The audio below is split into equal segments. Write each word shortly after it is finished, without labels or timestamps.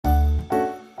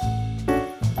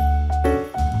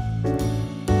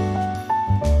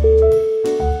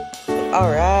All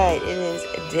right, it is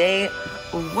day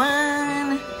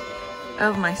 1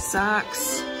 of my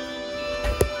socks.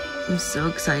 I'm so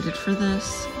excited for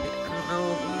this. I don't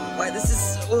know why this is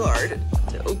so hard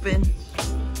to open.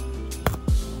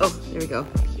 Oh, there we go.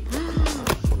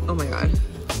 Oh my God.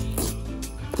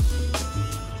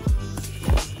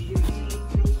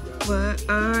 What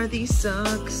are these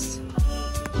socks?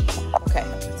 Okay,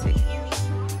 let's see.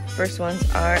 First ones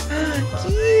are,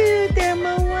 cute, they're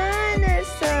Moana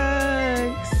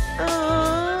socks.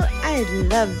 Oh, I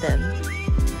love them.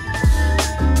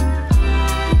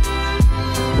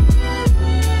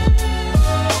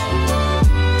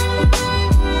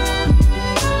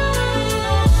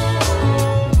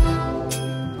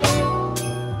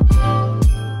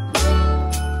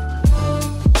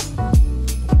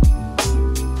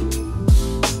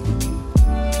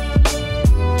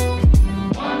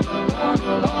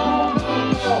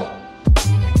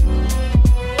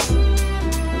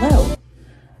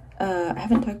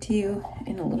 To you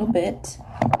in a little bit.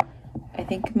 I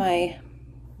think my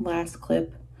last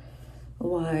clip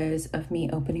was of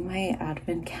me opening my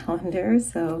advent calendar,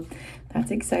 so that's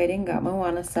exciting. Got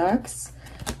Moana socks.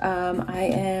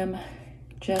 I am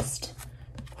just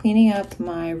cleaning up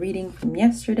my reading from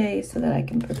yesterday so that I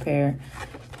can prepare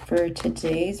for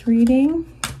today's reading.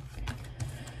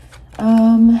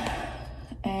 And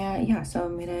yeah, so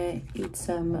I'm gonna eat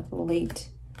some late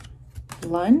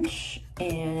lunch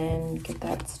and get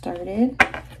that started.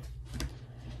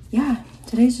 Yeah,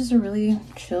 today's just a really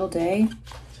chill day.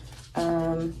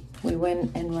 We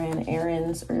went and ran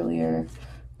errands earlier,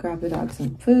 grabbed the dog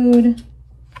some food.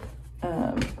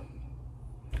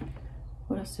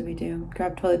 What else did we do?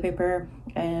 Grabbed toilet paper,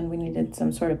 and we needed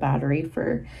some sort of battery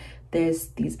for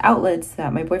these outlets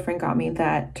that my boyfriend got me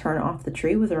that turn off the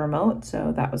tree with a remote,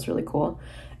 so that was really cool.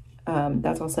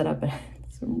 That's all set up.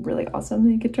 It's really awesome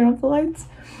that you can turn off the lights.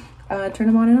 Turn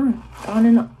them on and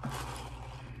on.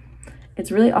 It's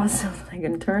really awesome. I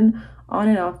can turn on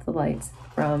and off the lights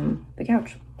from the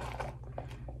couch.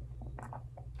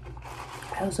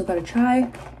 I also got a chai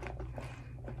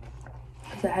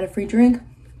because I had a free drink.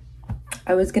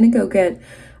 I was gonna go get,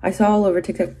 I saw all over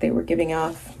TikTok they were giving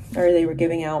out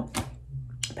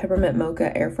peppermint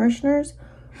mocha air fresheners,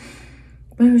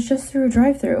 but it was just through a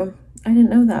drive-through. I didn't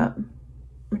know that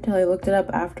until I looked it up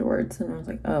afterwards, and I was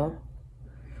like, oh,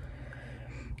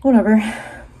 whatever.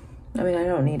 I mean, I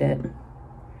don't need it.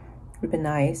 Would've been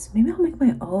nice. Maybe I'll make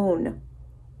my own.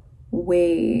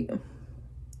 Wait,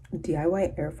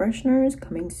 DIY air fresheners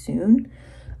coming soon.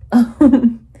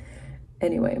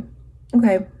 Anyway,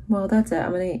 okay, well, that's it.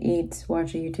 I'm gonna eat,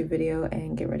 watch a YouTube video,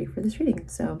 and get ready for this reading.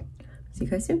 So, see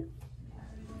you guys soon.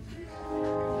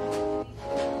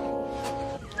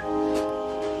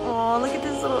 Oh, look at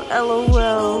this little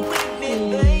LOL.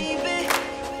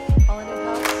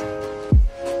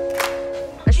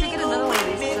 I should get another one of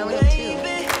these because I only have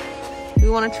 2. Do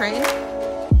we want to train?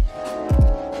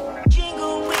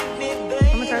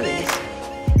 How much are these?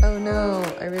 Oh no,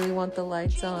 I really want the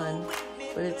lights on,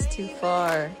 but it's too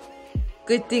far.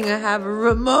 Good thing I have a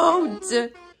remote.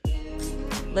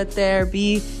 Let there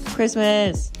be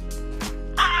Christmas.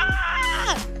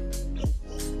 Ah!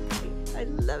 I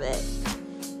love it.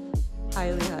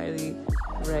 Highly, highly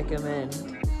recommend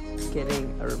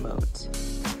getting a remote.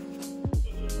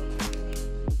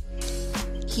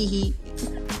 Hee.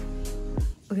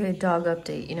 Okay, dog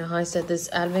update. You know how I said this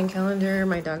advent calendar,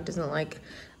 my dog doesn't like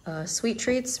sweet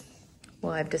treats?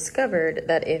 Well, I've discovered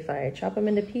that if I chop him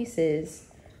into pieces,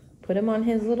 put him on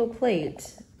his little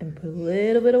plate, and put a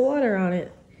little bit of water on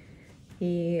it,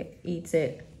 he eats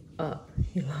it up.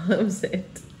 He loves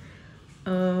it.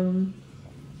 So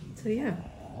yeah,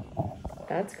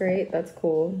 that's great. That's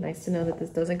cool. Nice to know that this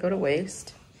doesn't go to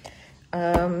waste.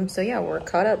 So yeah, we're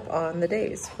caught up on the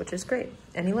days, which is great.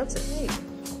 And he loves it. Hey.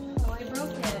 Oh, I broke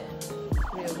it.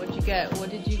 Yeah, what'd you get? What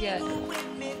did you get?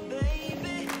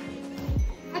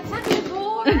 A chocolate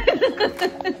bar.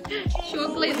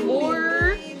 Chocolate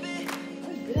bar.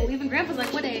 Well, even Grandpa's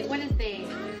like, what is they?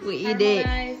 We eat it.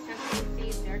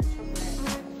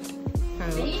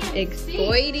 How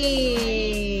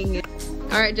exciting.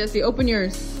 All right, Jesse, open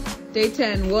yours. Day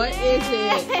 10, what is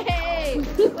it? Hey,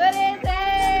 what is it?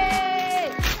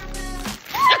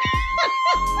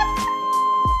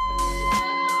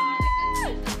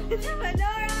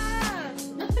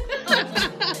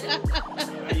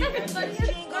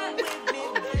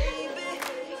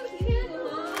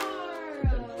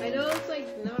 I know it's like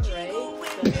not right,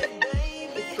 but it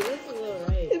feels a little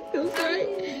right. It feels right.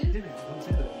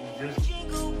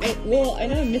 Well, I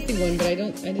know I'm missing one, but I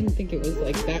didn't think it was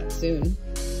like that soon.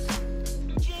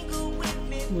 Oh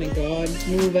my god,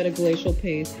 move at a glacial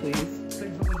pace, please.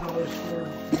 thing from the dollar store.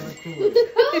 Kinda cool.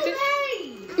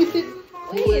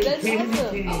 Wait, that's Candy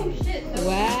awesome. cane. Oh shit.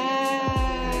 Wow.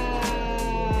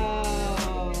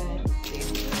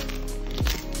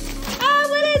 Oh,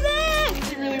 what is it?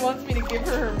 She really wants me to give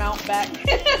her her mount back.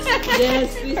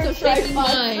 Yes, please Her don't shape in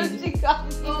tripod, mine. so she got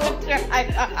me the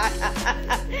tripod.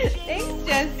 Thanks,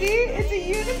 Jessie. It's a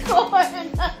unicorn.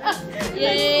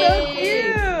 Yay. That's so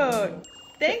cute.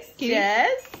 Thanks, Kitty.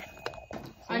 Jess.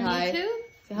 On Hi. YouTube?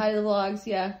 Say hi to the vlogs,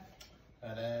 yeah.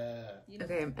 Ta-da.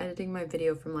 Okay, I'm editing my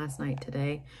video from last night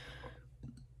today.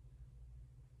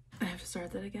 I have to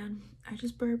start that again. I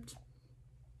just burped.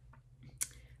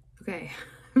 Okay,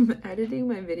 I'm editing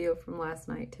my video from last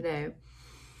night today.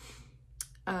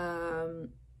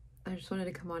 I just wanted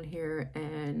to come on here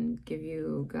and give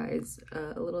you guys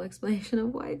a little explanation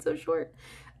of why it's so short.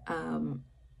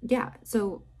 Yeah,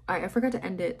 so I forgot to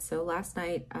end it. So last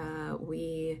night,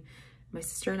 my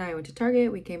sister and I went to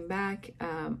Target. We came back.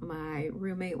 My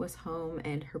roommate was home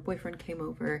and her boyfriend came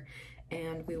over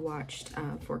and we watched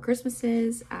Four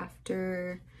Christmases.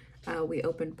 After we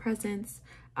opened presents,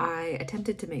 I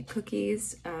attempted to make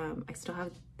cookies. I still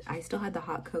had the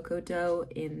hot cocoa dough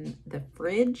in the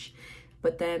fridge,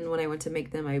 but then when I went to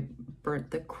make them, I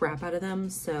burnt the crap out of them,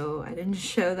 so I didn't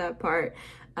show that part.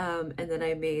 And then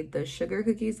I made the sugar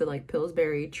cookies, the like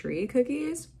Pillsbury tree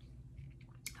cookies.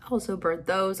 Also burnt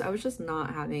those. I was just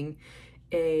not having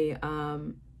a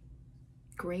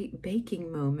great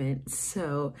baking moment,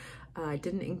 so I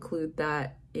didn't include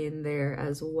that in there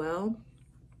as well.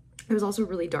 It was also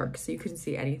really dark, so you couldn't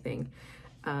see anything,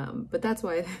 but that's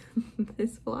why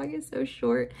this vlog is so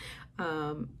short.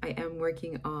 I am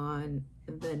working on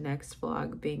the next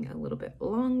vlog being a little bit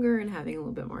longer and having a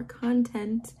little bit more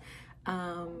content,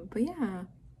 but yeah.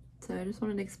 So I just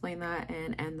wanted to explain that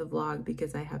and end the vlog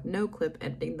because I have no clip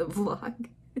ending the vlog.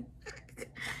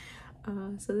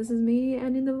 So this is me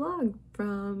ending the vlog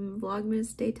from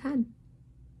Vlogmas Day 10.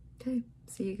 Okay,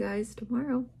 see you guys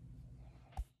tomorrow.